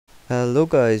Hello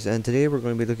guys, and today we're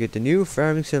going to be looking at the new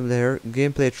Farming Simulator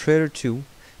Gameplay Trailer 2,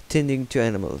 Tending to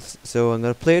Animals. So I'm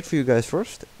going to play it for you guys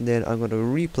first, then I'm going to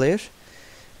replay it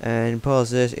and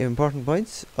pause it at important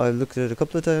points. I've looked at it a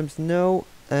couple of times now,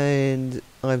 and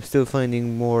I'm still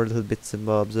finding more little bits and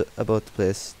bobs about the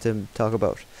place to talk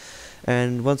about.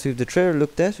 And once we've the trailer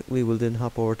looked at, we will then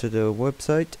hop over to the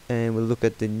website and we'll look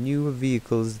at the new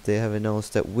vehicles they have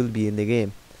announced that will be in the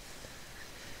game.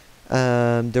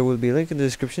 There will be a link in the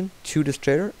description to this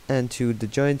trailer and to the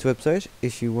Giants website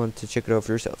if you want to check it out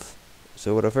for yourself.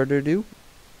 So without further ado,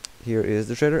 here is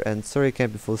the trailer, and sorry I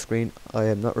can't be full screen, I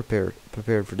am not prepared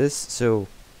for this, so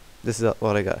this is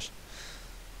what I got.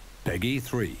 Peggy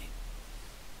 3.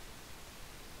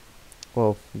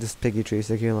 Whoa, this Peggy 3 is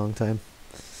taking a long time.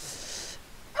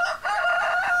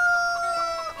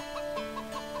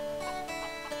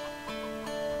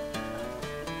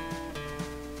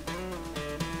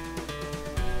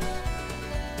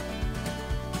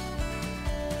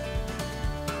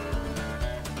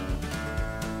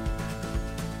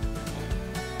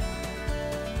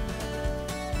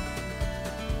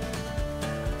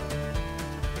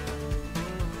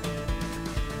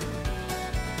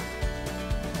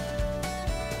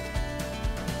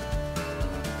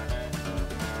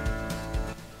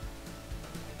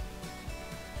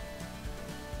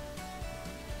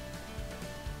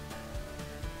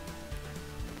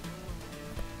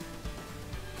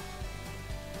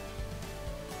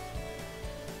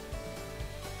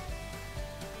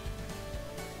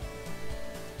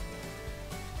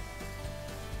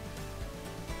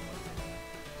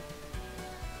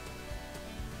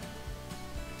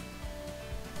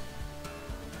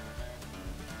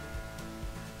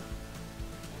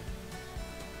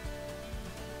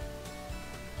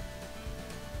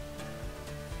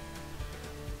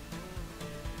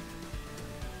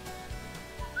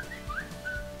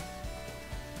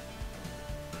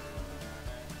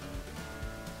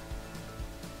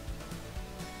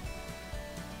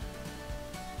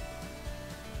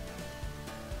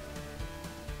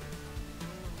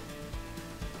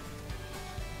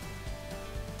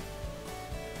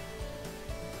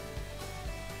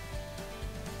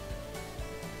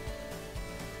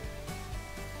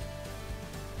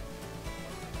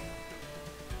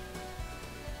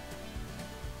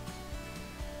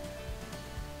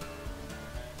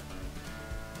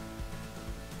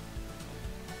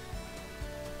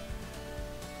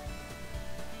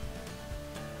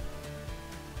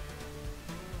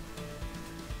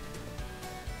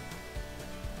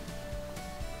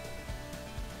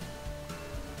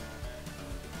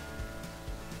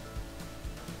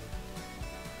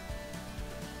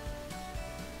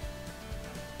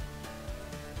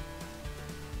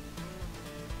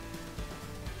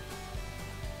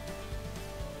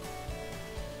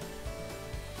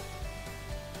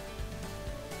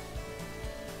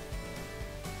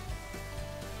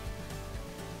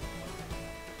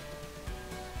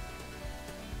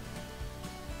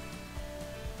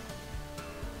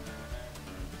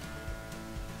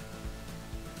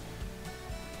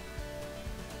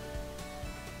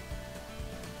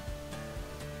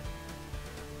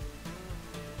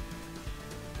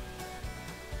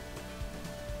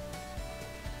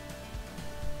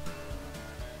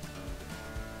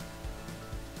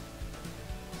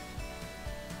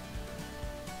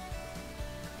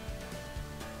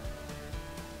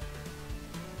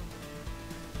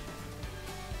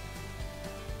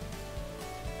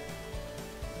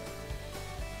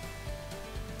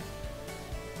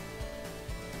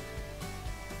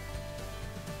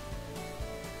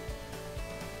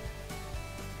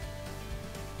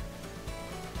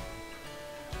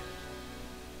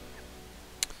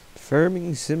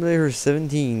 Farming Simulator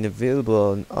 17 available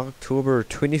on October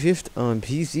 25th on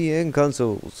PC and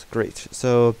consoles. Great.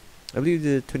 So I believe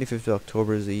the 25th of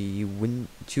October is a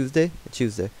Tuesday.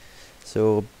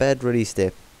 So bad release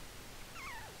day.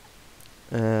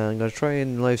 I'm gonna try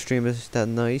and live stream it that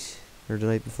night or the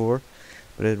night before,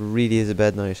 but it really is a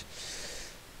bad night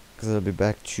because I'll be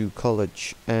back to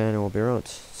college and I won't be around.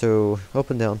 So up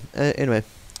and down. Anyway,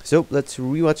 so let's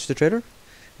rewatch the trailer.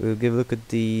 We'll give a look at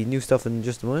the new stuff in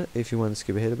just a minute if you want to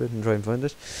skip ahead a bit and try and find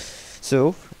it.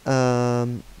 So,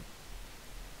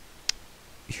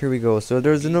 here we go. So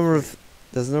there's a number of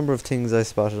things I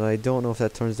spotted. I don't know if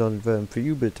that turns down for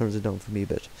you, but it turns it down for me a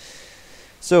bit.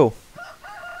 So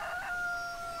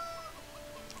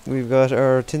we've got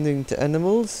our tending to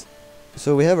animals.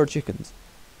 So we have our chickens,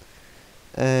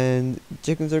 and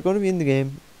chickens are going to be in the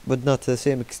game, but not to the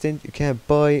same extent. You can't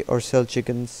buy or sell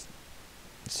chickens.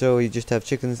 So you just have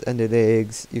chickens and they lay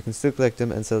eggs. You can still collect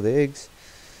them and sell the eggs,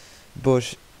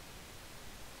 but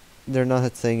they're not a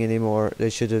thing anymore. They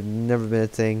should have never been a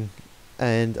thing,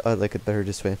 and I like it better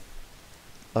this way.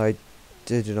 I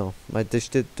did, you know, I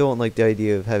just don't like the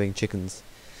idea of having chickens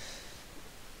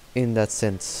in that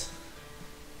sense.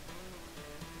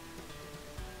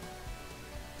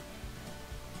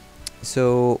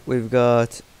 So we've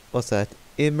got, what's that?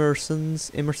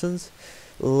 Emerson's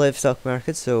livestock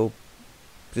market. So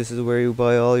this is where you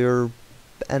buy all your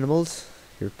animals,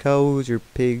 your cows, your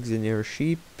pigs, and your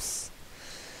sheeps.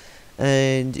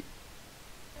 And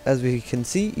as we can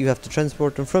see, you have to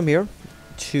transport them from here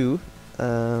to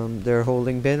their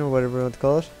holding bin, or whatever you want to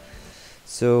call it.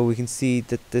 So we can see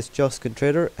that this Joskin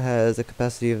trader has a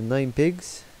capacity of 9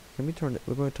 pigs. Can we turn it?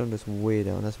 We're going to turn this way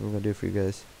down. That's what we're going to do for you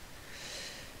guys.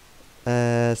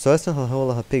 So that's not a whole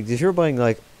lot of pigs. If you're buying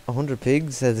like 100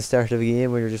 pigs at the start of a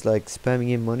game where you're just like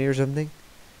spamming in money or something,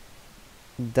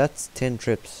 that's 10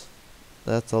 trips.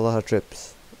 That's a lot of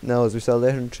trips. Now, as we saw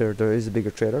later in the trader, there is a bigger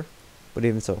trader, but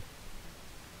even so,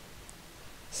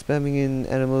 spamming in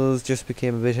animals just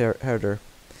became a bit harder.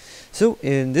 So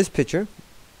in this picture,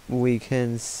 we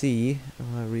can see,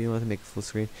 oh, I really want to make it full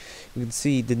screen. We can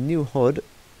see the new HUD.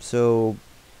 So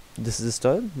this is the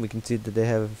style. We can see that they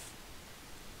have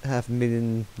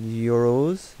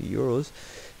 €500,000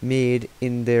 made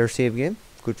in their save game.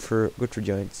 Good for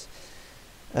giants.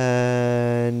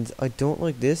 And I don't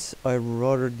like this. I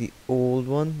rather the old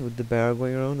one with the bar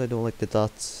going around. I don't like the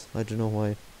dots. I don't know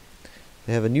why.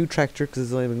 They have a new tractor because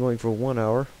it's only been going for 1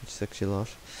 hour, which is actually a lot.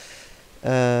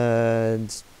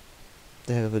 And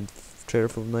they have a trailer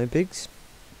full of 9 pigs.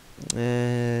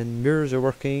 And mirrors are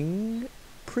working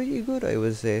pretty good, I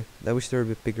would say. I wish they were a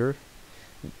bit bigger.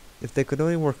 If they could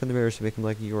only work on the mirrors to make them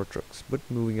like Euro trucks. But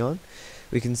moving on,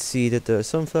 we can see that the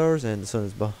sunflowers and the sun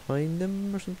is behind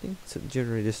them or something. So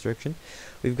generally this direction.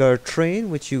 We've got a train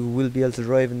which you will be able to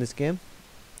drive in this game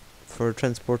for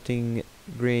transporting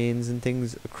grains and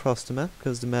things across the map,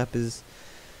 because the map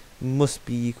must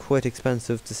be quite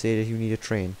expensive to say that you need a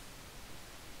train.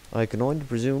 I can only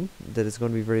presume that it's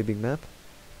going to be a very big map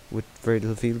with very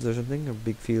little fields or something, or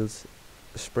big fields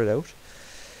spread out.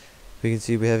 We can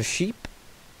see we have sheep,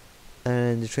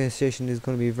 and the train station is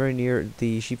going to be very near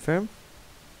the sheep farm.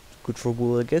 Good for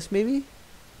wool, I guess, maybe?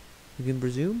 You can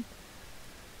presume?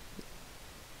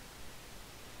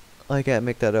 I can't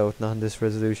make that out, not in this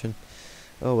resolution.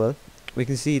 Oh well. We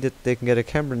can see that they can get a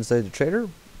camera inside the trailer.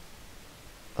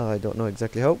 I don't know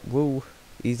exactly how. Whoa,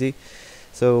 easy.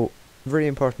 So, very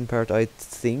important part, I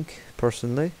think,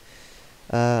 personally.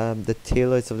 The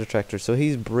taillights of the tractor. So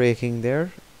he's braking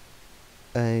there,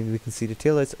 and we can see the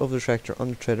taillights of the tractor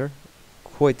on the trailer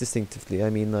quite distinctively. I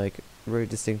mean, like, very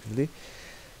distinctively.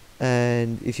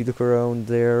 And if you look around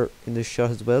there in the shot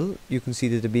as well, you can see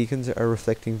that the beacons are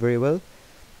reflecting very well.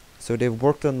 So they've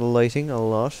worked on the lighting a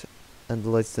lot, and the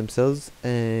lights themselves,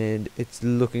 and it's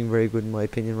looking very good in my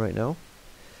opinion right now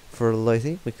for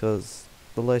lighting, because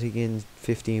the lighting in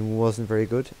 15 wasn't very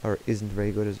good, or isn't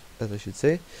very good as I should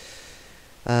say.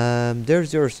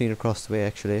 There's your scene across the way,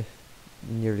 actually,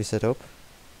 nearly set up.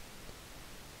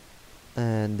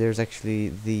 And there's actually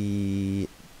the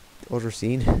other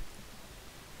scene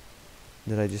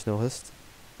that I just noticed.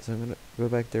 So I'm gonna go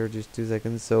back there just 2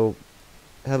 seconds. So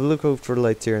have a look out for the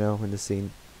lights here now in the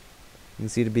scene. You can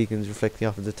see the beacons reflecting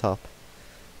off of the top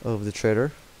of the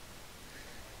trailer.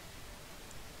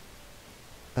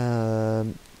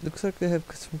 Looks like they have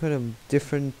some kind of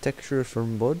different texture for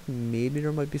mud. Maybe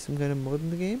there might be some kind of mud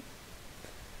in the game.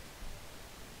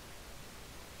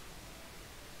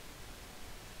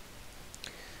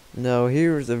 Now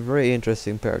here's a very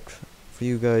interesting part for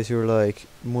you guys who are like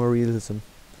more realism.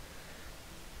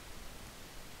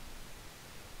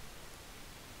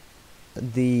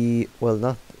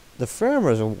 Not the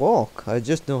farmer's walk. I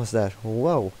just noticed that.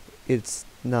 Wow, it's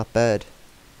not bad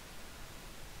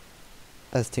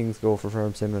as things go for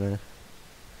Farm Simulator.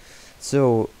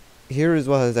 So here is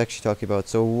what I was actually talking about.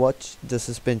 So watch the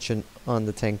suspension on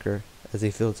the tanker as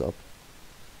he fills up.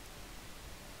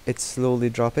 It's slowly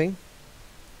dropping.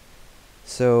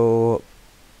 So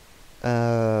we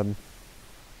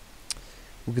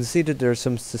can see that there's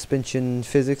some suspension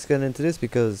physics going into this,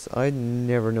 because I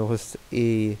never noticed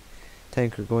a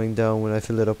tanker going down when I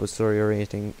filled it up with slurry or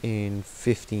anything in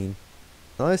 15.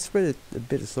 Now I spread it a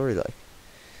bit of slurry like.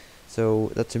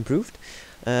 So that's improved.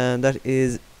 And that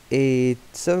is a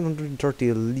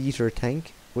 730 litre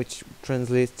tank, which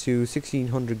translates to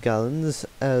 1600 gallons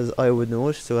as I would know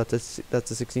it. So that's a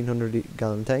 1600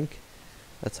 gallon tank.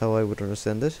 That's how I would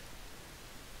understand it.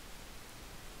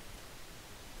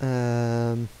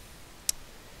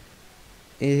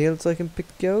 Anything else I can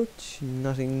pick out?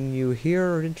 Nothing new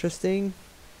here or interesting.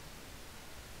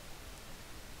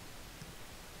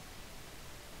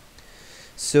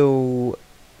 So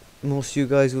most of you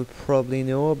guys will probably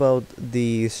know about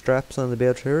the straps on the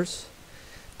bale trailers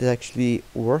that actually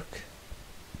work.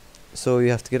 So you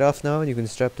have to get off now and you can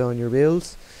strap down your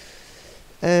bales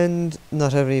and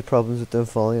not have any problems with them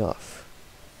falling off.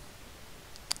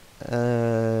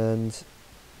 And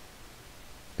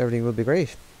everything will be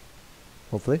great,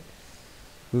 hopefully.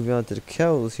 Moving on to the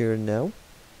cows here now.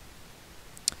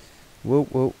 Whoa,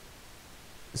 whoa.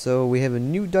 So we have a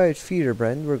new diet feeder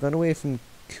brand. We're gone away from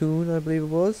Coon, I believe it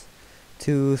was,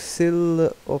 to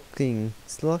Silocking.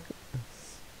 Soil.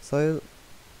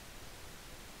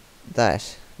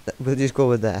 That. We'll just go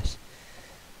with that.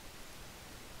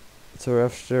 So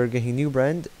after getting a new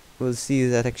brand, we'll see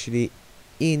that actually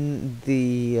in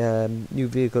the new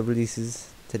vehicle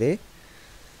releases today.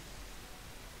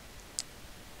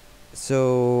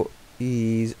 So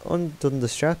he's undone the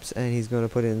straps and he's going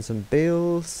to put in some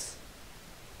bales.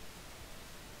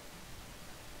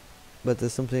 But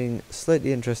there's something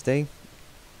slightly interesting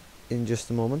in just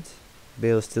a moment.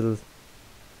 Bale still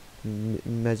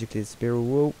magically disappear.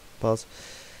 Whoa, pause.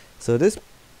 So this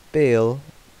bale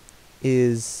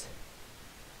is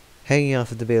hanging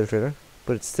off of the bale trailer,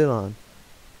 but it's still on.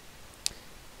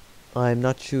 I'm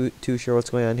not too sure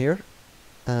what's going on here.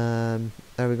 Are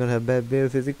we going to have bad bale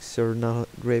physics or not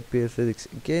great bale physics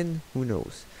again? Who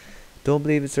knows. Don't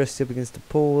believe it's rested up against the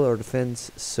pole or the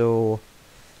fence, so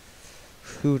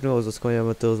who knows what's going on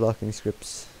with those locking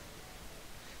scripts.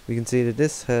 We can see that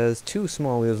this has two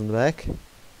small wheels on the back,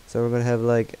 so we're going to have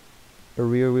like a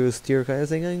rear wheel steer kind of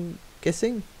thing, I'm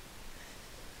guessing.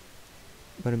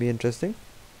 Going to be interesting.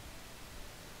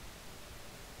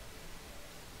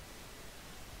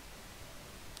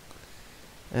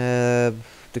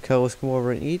 The cows come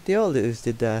over and eat. They always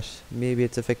did that. Maybe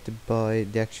it's affected by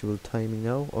the actual timing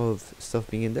now of stuff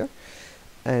being in there.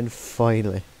 And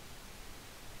finally,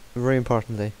 very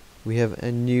importantly, we have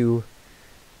a new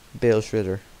bale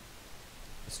shredder,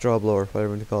 straw blower,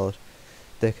 whatever you want to call it,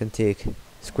 that can take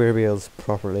square bales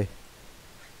properly.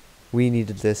 We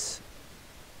needed this.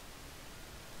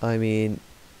 I mean,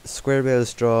 square bale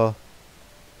straw.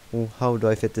 How do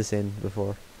I fit this in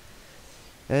before?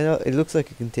 And it looks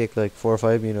like it can take like 4 or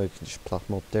 5, you know, you can just plop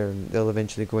them up there and they'll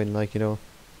eventually go in, like, you know.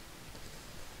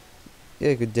 Yeah,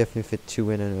 it could definitely fit 2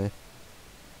 in anyway.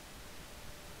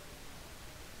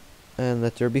 And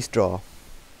let there be straw.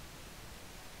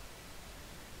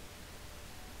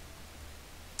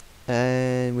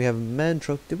 And we have a man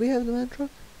truck. Did we have the man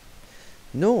truck?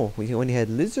 No, we only had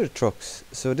lizard trucks.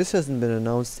 So this hasn't been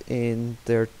announced in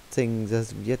their things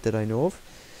as of yet that I know of.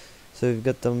 So we've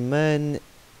got the man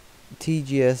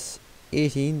TGS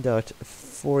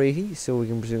 18.480, so we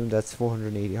can presume that's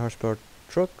 480 horsepower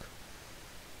truck.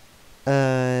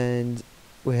 And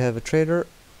we have a trailer.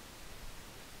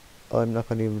 I'm not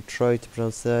going to even try to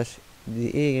pronounce that.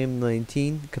 The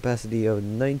AM19, capacity of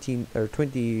 19 or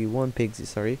 21 pigs,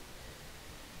 sorry.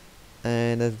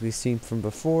 And as we've seen from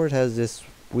before, it has this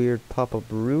weird pop-up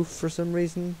roof for some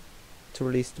reason to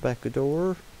release the back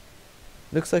door.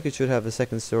 Looks like it should have a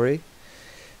second story.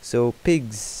 So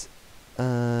pigs,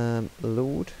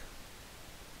 load.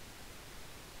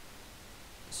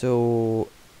 So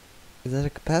is that a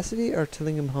capacity or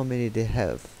telling them how many they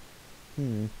have?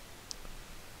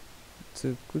 It's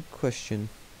a good question.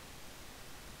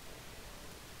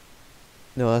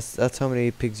 No, that's how many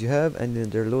pigs you have, and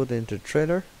then they're loaded into the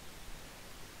trailer.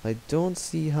 I don't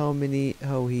see how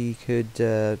he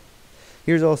could.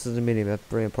 Here's also the minimap,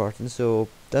 very important. So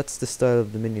that's the style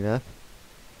of the minimap.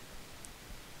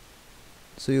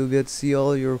 So you'll be able to see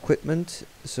all your equipment.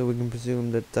 So we can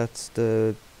presume that that's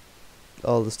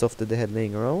all the stuff that they had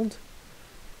laying around.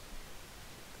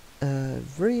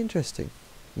 Very interesting.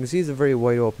 You can see it's a very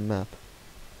wide open map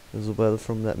as well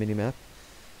from that minimap.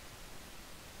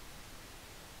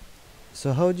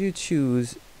 So how do you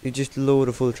choose? You just load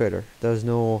a full trailer. There's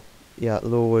no,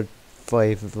 load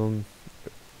 5 of them.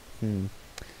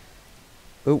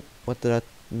 Oh, what did that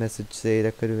message say?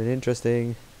 That could have been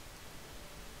interesting.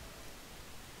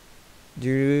 Do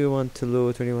you really want to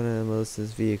load 21 animals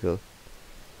this vehicle?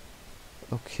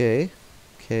 Okay,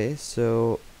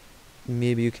 so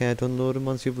maybe you can't unload them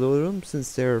once you've loaded them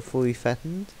since they're fully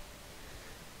fattened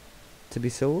to be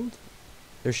sold.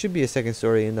 There should be a second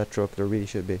story in that truck, there really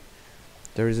should be.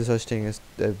 There is a such thing as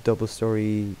double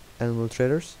story animal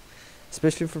trailers,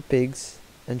 especially for pigs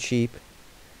and sheep,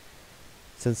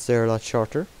 since they're a lot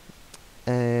shorter.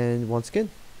 And once again,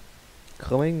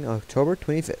 coming October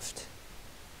 25th.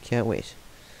 Can't wait.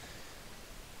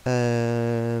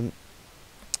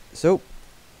 So,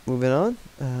 moving on.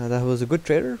 That was a good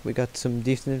trailer. We got some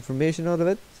decent information out of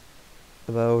it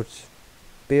about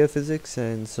bale physics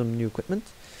and some new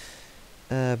equipment.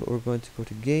 But we're going to go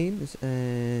to games,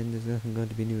 and there's nothing going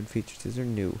to be new in features. Is there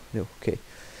new? No. Okay.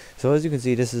 So as you can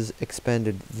see, this is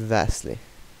expanded vastly.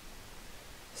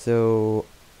 So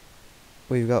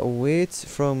we've got weights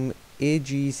from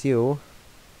AGCO,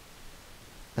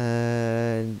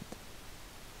 and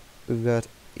we've got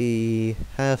a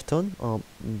half ton,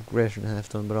 greater than half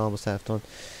ton, but almost half ton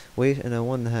weight, and a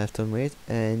 1.5 ton weight,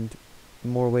 and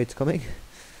more weights coming.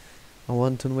 A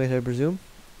 1 ton weight, I presume.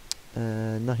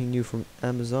 Nothing new from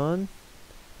Amazon.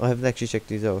 I haven't actually checked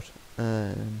these out.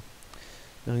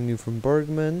 Nothing new from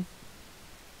Bergman.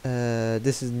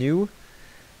 This is new,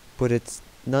 but it's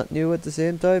not new at the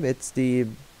same time. It's the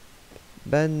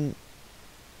Brenner.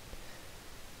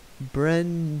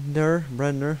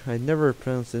 I never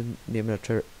pronounced the name of that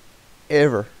trailer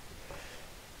ever.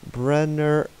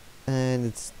 Brenner, and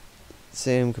it's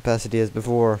same capacity as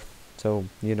before. So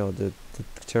you know the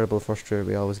terrible first trailer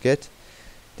we always get.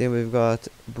 Then we've got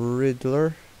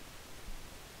Bridler.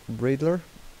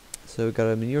 So we got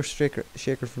a manure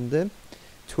shaker from them.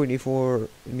 24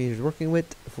 meters working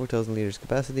width, 4,000 liters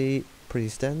capacity, pretty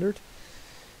standard.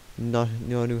 No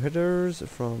new headers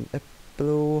from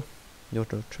Eplo. No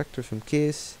tractors from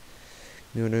Case.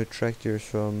 No tractors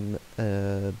from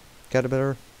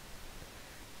Caterpillar.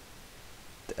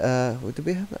 Did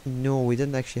we have that? No, we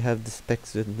didn't actually have the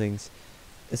specs and things,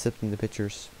 except in the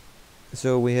pictures.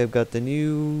 So we have got the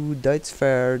new Deutz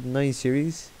 9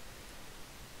 series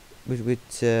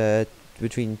with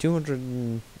between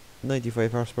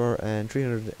 295 horsepower and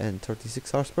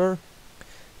 336 horsepower.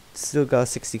 Still got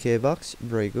 60k box,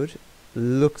 very good.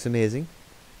 Looks amazing.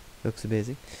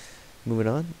 Moving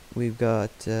on, we've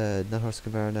got not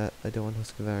Husqvarna. I don't want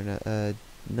Husqvarna.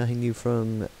 Nothing new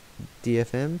from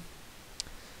DFM.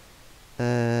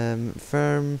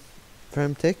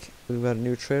 Farm Tech. We've got a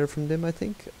new trailer from them. I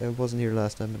think it wasn't here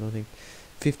last time. I don't think.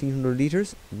 1,500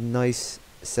 liters. Nice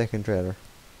second trailer.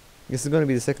 This is going to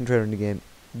be the second trailer in the game,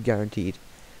 guaranteed,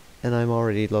 and I'm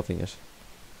already loving it.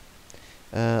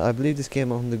 I believe this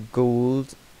came on the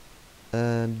gold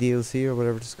DLC or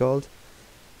whatever it's called.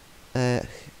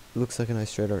 Looks like a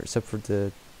nice trailer, except for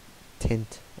the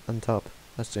tint on top.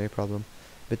 That's the only problem.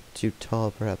 Bit too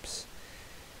tall, perhaps.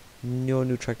 No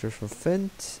new tractors from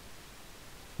Fendt.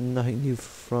 Nothing new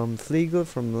from Flegel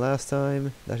from last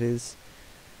time. That is.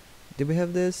 Did we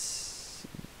have this?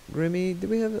 Grimmy? Did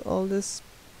we have all this?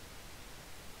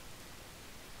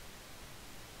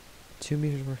 2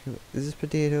 meters working. Is this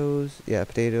potatoes? Yeah,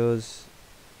 potatoes.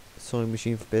 Sewing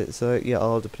machine for bit. So yeah,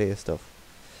 all the potato stuff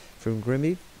from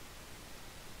Grimmy.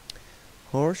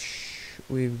 Horsch.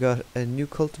 We've got a new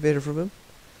cultivator from him.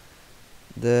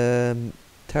 The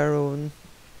Taron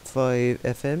 5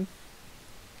 FM.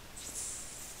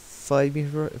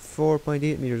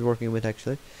 4.8 meters working with,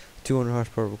 actually. 200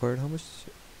 horsepower required. How much?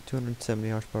 270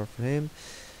 horsepower for him.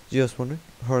 Just wondering.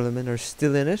 Hurleman are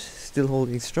still in it, still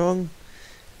holding strong,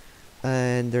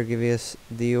 and they're giving us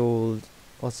the old,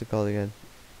 what's it called again?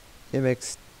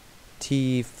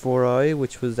 MXT4i,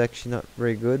 which was actually not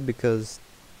very good because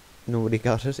nobody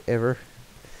got it ever.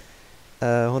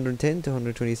 110 to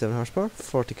 127 horsepower,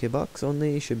 40k box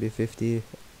only, should be 50,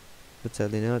 but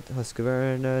sadly not.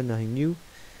 Husqvarna, nothing new.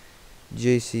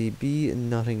 JCB,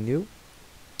 nothing new.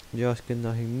 Joskin,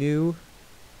 nothing new.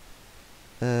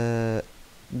 Sorry,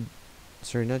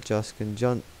 not Joskin,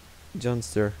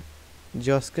 Johnster.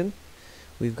 Joskin.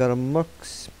 We've got a muck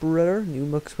spreader, new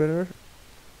muck spreader,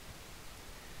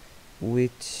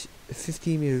 with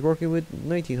 15 meters working with,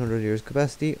 1900 liters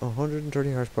capacity,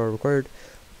 130 horsepower required.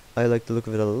 I like the look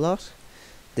of it a lot.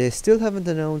 They still haven't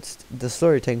announced the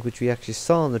slurry tank, which we actually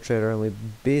saw in the trailer, and we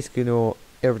basically know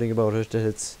everything about it. That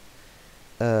it's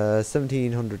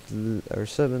 1700 or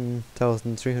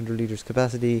 7300 liters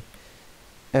capacity,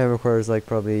 and requires like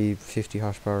probably 50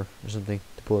 horsepower or something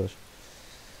to pull it.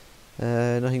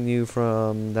 Nothing new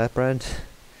from that brand.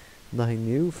 Nothing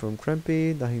new from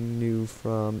Crampy. Nothing new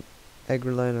from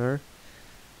Agroliner.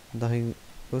 Nothing.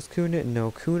 Was Kuna?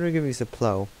 No, Kuna giving us a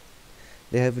plow.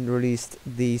 They haven't released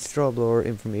the straw blower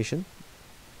information,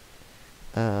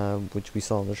 which we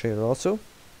saw in the trailer also.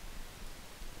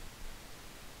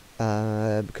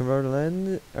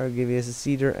 Converterland are giving us a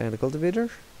seeder and a cultivator.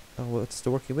 What's the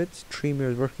working with? 3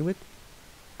 meters working with.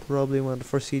 Probably one of the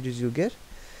first seeders you'll get.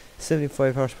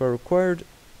 75 horsepower required.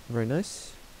 Very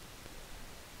nice.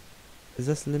 Is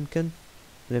this Limken?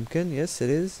 Limken, yes it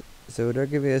is. So they're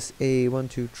giving us a 1,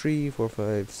 2, 3, 4,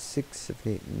 5, 6,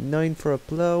 7, 8, 9 for a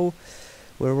plow.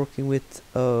 We're working with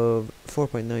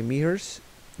 4.9 meters.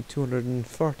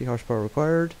 240 horsepower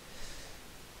required.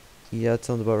 Yeah, that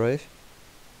sounds about right.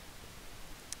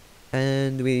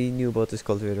 And we knew about this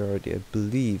cultivator already, I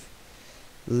believe.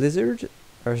 Lizard,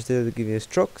 are still giving us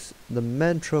trucks. The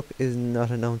man truck is not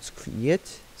announced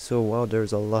yet, so wow,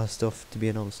 there's a lot of stuff to be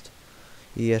announced.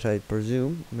 Yet I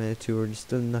presume Man 2 are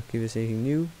still not giving us anything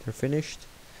new. They're finished.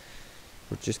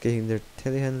 We're just getting their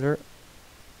telehandler.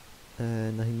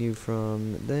 Nothing new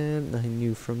from them. Nothing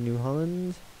new from New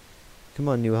Holland. Come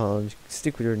on, New Holland,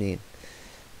 stick with your name.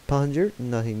 Ponger,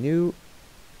 nothing new.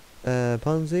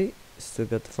 Ponzi, still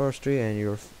got the forestry, and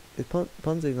your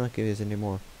Ponzi not giving us any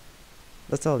more.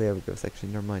 That's all they ever give us, actually.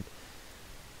 Never mind.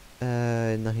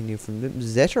 Nothing new from them.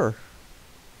 Zetter.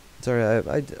 Sorry,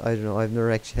 I don't know. I've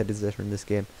never actually had a Zetter in this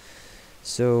game.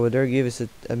 So they gave us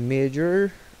a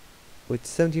major with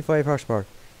 75 horsepower.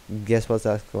 Guess what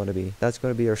that's going to be? That's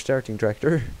going to be our starting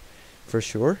tractor, for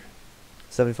sure.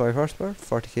 75 horsepower,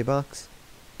 40k box.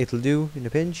 It'll do in a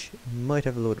pinch. Might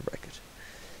have a loader bracket.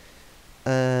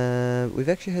 We've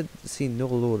actually seen no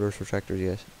loaders for tractors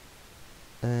yet.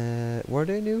 Were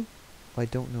they new? I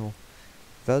don't know.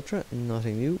 Veltra,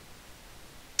 nothing new.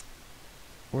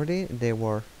 Were they? They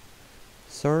were.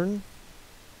 CERN.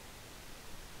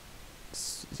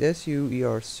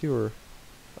 S-U-E-R, Sewer.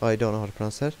 I don't know how to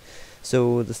pronounce that.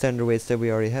 So the standard weights that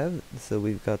we already have. So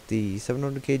we've got the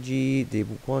 700 kg, the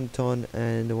 1 ton,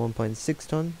 and the 1.6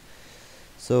 ton.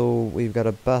 So we've got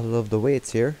a battle of the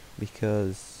weights here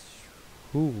because,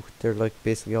 they're like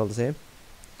basically all the same.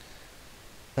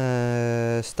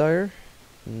 Steyr,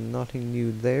 nothing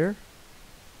new there.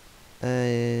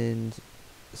 And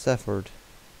Safford,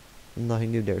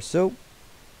 nothing new there. So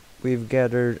we've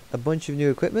gathered a bunch of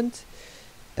new equipment.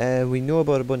 We know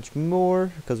about a bunch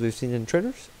more because we've seen it in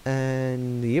trailers,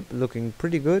 and yep, looking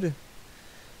pretty good.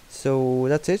 So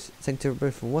that's it. Thanks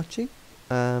everybody for watching.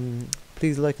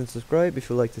 Please like and subscribe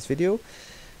if you like this video,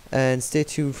 and stay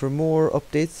tuned for more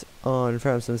updates on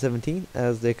Farm Sim 17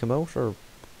 as they come out, or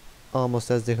almost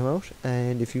as they come out.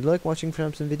 And if you like watching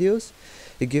Farm Sim videos,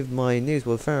 you give my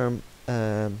Nayswell Farm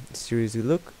series a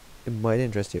look, it might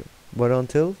interest you. But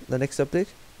until the next update,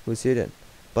 we'll see you then.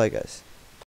 Bye guys.